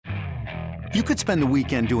You could spend the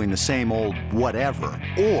weekend doing the same old whatever,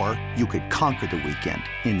 or you could conquer the weekend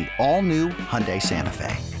in the all-new Hyundai Santa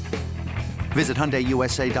Fe. Visit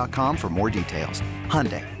HyundaiUSA.com for more details.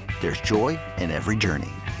 Hyundai, there's joy in every journey.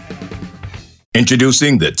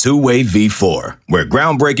 Introducing the two-way V4, where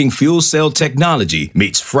groundbreaking fuel cell technology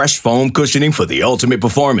meets fresh foam cushioning for the ultimate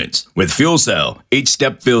performance. With fuel cell, each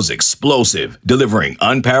step feels explosive, delivering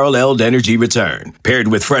unparalleled energy return. Paired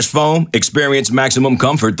with fresh foam, experience maximum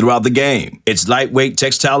comfort throughout the game. Its lightweight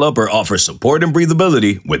textile upper offers support and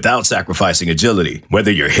breathability without sacrificing agility.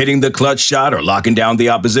 Whether you're hitting the clutch shot or locking down the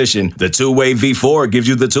opposition, the two-way V4 gives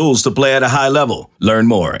you the tools to play at a high level. Learn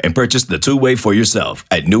more and purchase the two-way for yourself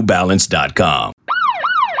at newbalance.com.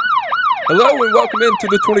 Hello and welcome into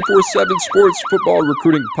the 24/7 Sports Football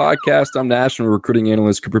Recruiting Podcast. I'm National Recruiting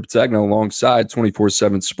Analyst Cooper Patagna alongside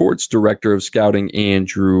 24/7 Sports Director of Scouting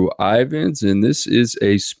Andrew Ivins. And this is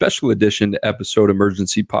a special edition episode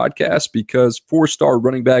emergency podcast because four-star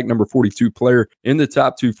running back, number 42 player in the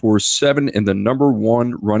top 247 and the number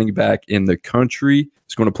one running back in the country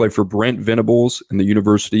is going to play for Brent Venables and the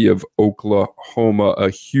University of Oklahoma. A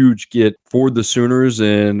huge get for the Sooners,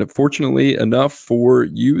 and fortunately enough for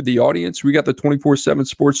you, the audience, we got the 24/7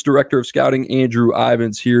 Sports Director of Scouting, Andrew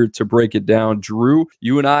Ivins, here to break it down. Drew,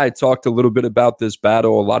 you and I talked a little bit about this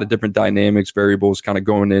battle, a lot of different dynamics, variables kind of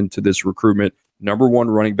going into this recruitment. Number one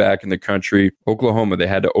running back in the country, Oklahoma. They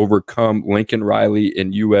had to overcome Lincoln Riley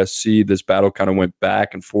and USC. This battle kind of went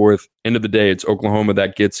back and forth. End of the day, it's Oklahoma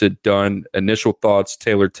that gets it done. Initial thoughts,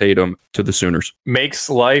 Taylor Tatum to the Sooners. Makes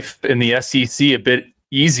life in the SEC a bit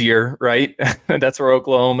easier, right? That's where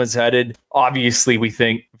Oklahoma's headed. Obviously, we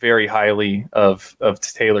think very highly of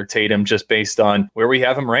Taylor Tatum just based on where we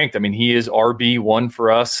have him ranked. I mean, he is RB1 for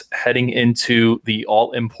us heading into the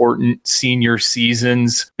all-important senior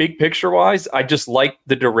seasons. Big picture-wise, I just like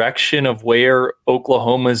the direction of where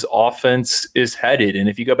Oklahoma's offense is headed. And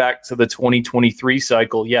if you go back to the 2023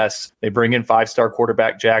 cycle, yes, they bring in five-star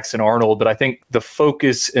quarterback Jackson Arnold, but I think the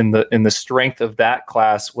focus in the strength of that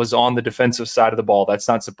class was on the defensive side of the ball. That's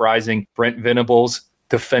not surprising. Brent Venables,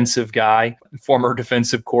 defensive guy, former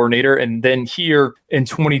defensive coordinator. And then here in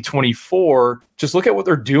 2024, just look at what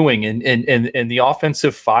they're doing in the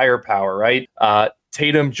offensive firepower, right?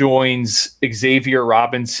 Tatum joins Xavier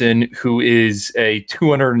Robinson, who is a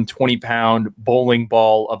 220-pound bowling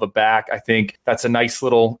ball of a back. I think that's a nice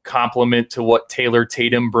little compliment to what Taylor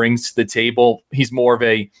Tatum brings to the table. He's more of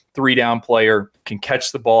a three-down player, can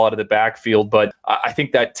catch the ball out of the backfield, but I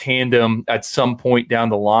think that tandem at some point down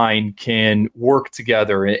the line can work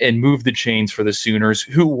together and move the chains for the Sooners,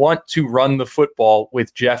 who want to run the football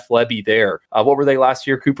with Jeff Lebby there. What were they last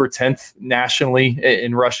year, Cooper? 10th nationally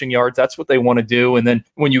in rushing yards. That's what they want to do. And then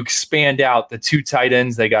when you expand out the two tight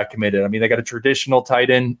ends they got committed, I mean, they got a traditional tight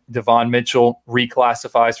end, Devon Mitchell,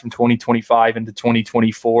 reclassifies from 2025 into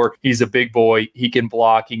 2024. He's a big boy. He can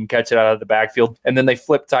block. He can catch it out of the backfield. And then they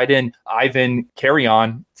flip tight end Ivan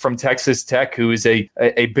Carrion from Texas Tech, who is a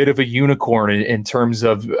bit of a unicorn in terms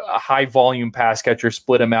of a high volume pass catcher,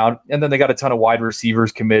 split him out. And then they got a ton of wide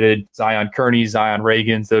receivers committed. Zion Kearney, Zion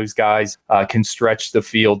Reagans, those guys can stretch the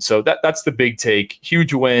field. So that's the big take.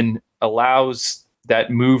 Huge win, allows that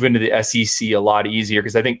move into the SEC a lot easier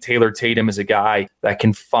because I think Taylor Tatum is a guy that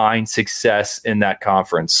can find success in that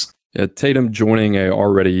conference. Yeah, Tatum joining a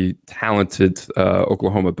already talented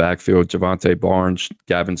Oklahoma backfield, Javante Barnes,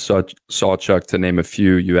 Gavin Sawchuk, to name a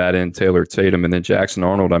few. You add in Taylor Tatum and then Jackson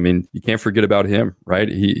Arnold. I mean, you can't forget about him, right?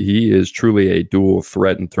 He is truly a dual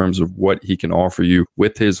threat in terms of what he can offer you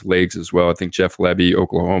with his legs as well. I think Jeff Lebby,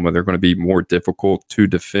 Oklahoma, they're going to be more difficult to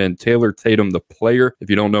defend. Taylor Tatum, the player, if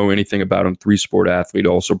you don't know anything about him, three-sport athlete,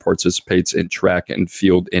 also participates in track and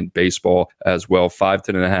field and baseball as well.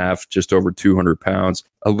 5'10.5", just over 200 pounds.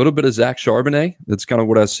 A little bit of Zach Charbonnet. That's kind of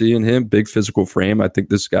what I see in him. Big physical frame. I think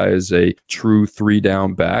this guy is a true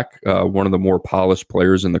three-down back, one of the more polished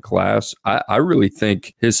players in the class. I really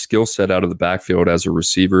think his skill set out of the backfield as a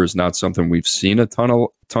receiver is not something we've seen a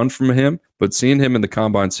ton from him. But seeing him in the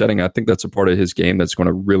combine setting, I think that's a part of his game that's going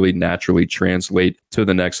to really naturally translate to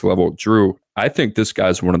the next level. Drew, I think this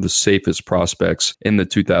guy's one of the safest prospects in the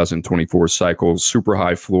 2024 cycle. Super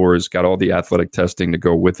high floors, got all the athletic testing to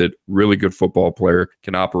go with it. Really good football player,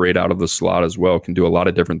 can operate out of the slot as well, can do a lot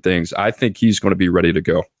of different things. I think he's going to be ready to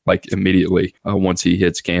go, like immediately once he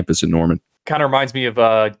hits campus in Norman. Kind of reminds me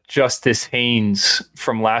of Justice Haynes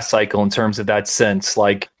from last cycle in terms of that sense.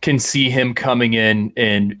 Like can see him coming in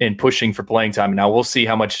and pushing for playing time. Now we'll see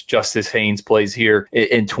how much Justice Haynes plays here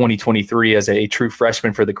in 2023 as a true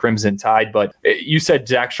freshman for the Crimson Tide. But you said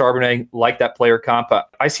Zach Charbonnet, like that player comp.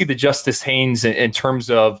 I see the Justice Haynes in terms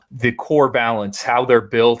of the core balance, how they're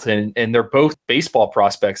built, and they're both baseball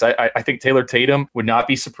prospects. I think Taylor Tatum would not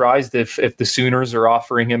be surprised if the Sooners are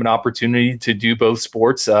offering him an opportunity to do both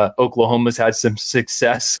sports. Oklahoma's had some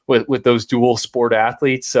success with those dual sport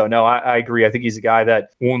athletes. So no, I agree. I think he's a guy that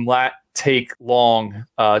won't take long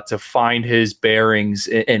to find his bearings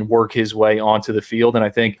and work his way onto the field. And I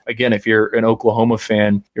think, again, if you're an Oklahoma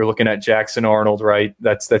fan, you're looking at Jackson Arnold, right?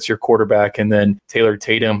 That's your quarterback, and then Taylor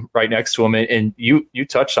Tatum right next to him. And you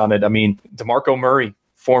touched on it. I mean, DeMarco Murray,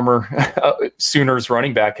 former Sooners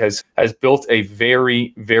running back, has built a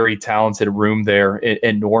very, very talented room there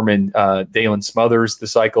in Norman. Dalen Smothers the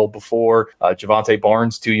cycle before, Javante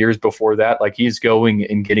Barnes 2 years before that. Like, he's going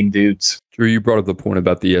and getting dudes. Drew, you brought up the point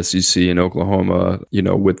about the SEC and Oklahoma,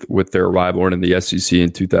 with their arrival in the SEC in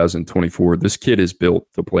 2024. This kid is built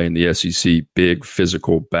to play in the SEC, big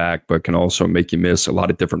physical back, but can also make you miss a lot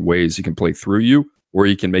of different ways. He can play through you, or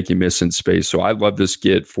he can make you miss in space. So I love this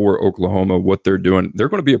kid for Oklahoma, what they're doing. They're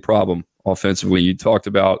going to be a problem offensively. You talked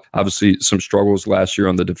about, obviously, some struggles last year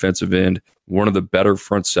on the defensive end. One of the better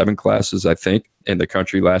front seven classes, I think, in the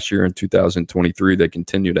country last year in 2023. They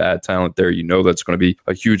continue to add talent there. That's going to be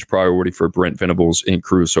a huge priority for Brent Venables and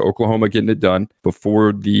crew. So Oklahoma getting it done.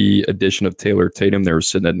 Before the addition of Taylor Tatum, they were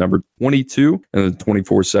sitting at number 22 in the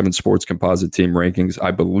 24/7 Sports Composite Team rankings.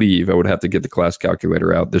 I believe, I would have to get the class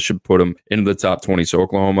calculator out, this should put them into the top 20. So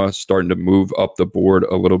Oklahoma starting to move up the board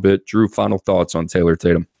a little bit. Drew, final thoughts on Taylor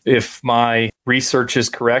Tatum? If my research is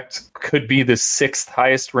correct, could be the 6th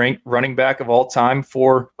highest ranked running back of all time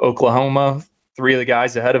for Oklahoma. 3 of the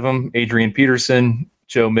guys ahead of him, Adrian Peterson,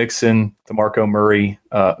 Joe Mixon, DeMarco Murray,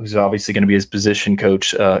 who's obviously going to be his position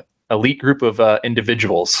coach. Elite group of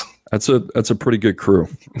individuals. That's a pretty good crew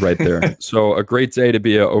right there. So a great day to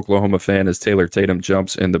be an Oklahoma fan as Taylor Tatum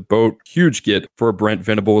jumps in the boat. Huge get for Brent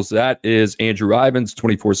Venables. That is Andrew Ivins,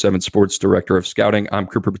 24/7 Sports Director of Scouting. I'm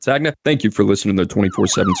Cooper Patagna. Thank you for listening to the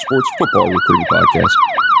 24/7 Sports Football Recruiting Podcast.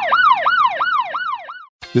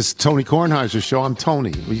 This is Tony Kornheiser's show. I'm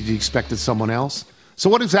Tony. You expected someone else? So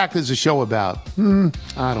what exactly is the show about?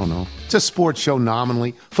 I don't know. It's a sports show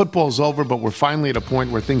nominally. Football's over, but we're finally at a point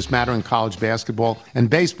where things matter in college basketball, and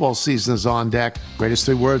baseball season is on deck. Greatest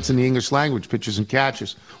 3 words in the English language, pitchers and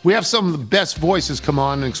catchers. We have some of the best voices come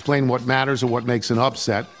on and explain what matters or what makes an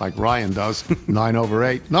upset, like Ryan does,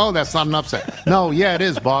 9/8. No, that's not an upset. No, yeah, it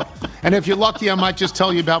is, Bob. And if you're lucky, I might just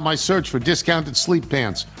tell you about my search for discounted sleep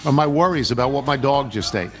pants or my worries about what my dog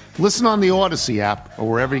just ate. Listen on the Odyssey app or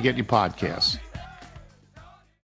wherever you get your podcasts.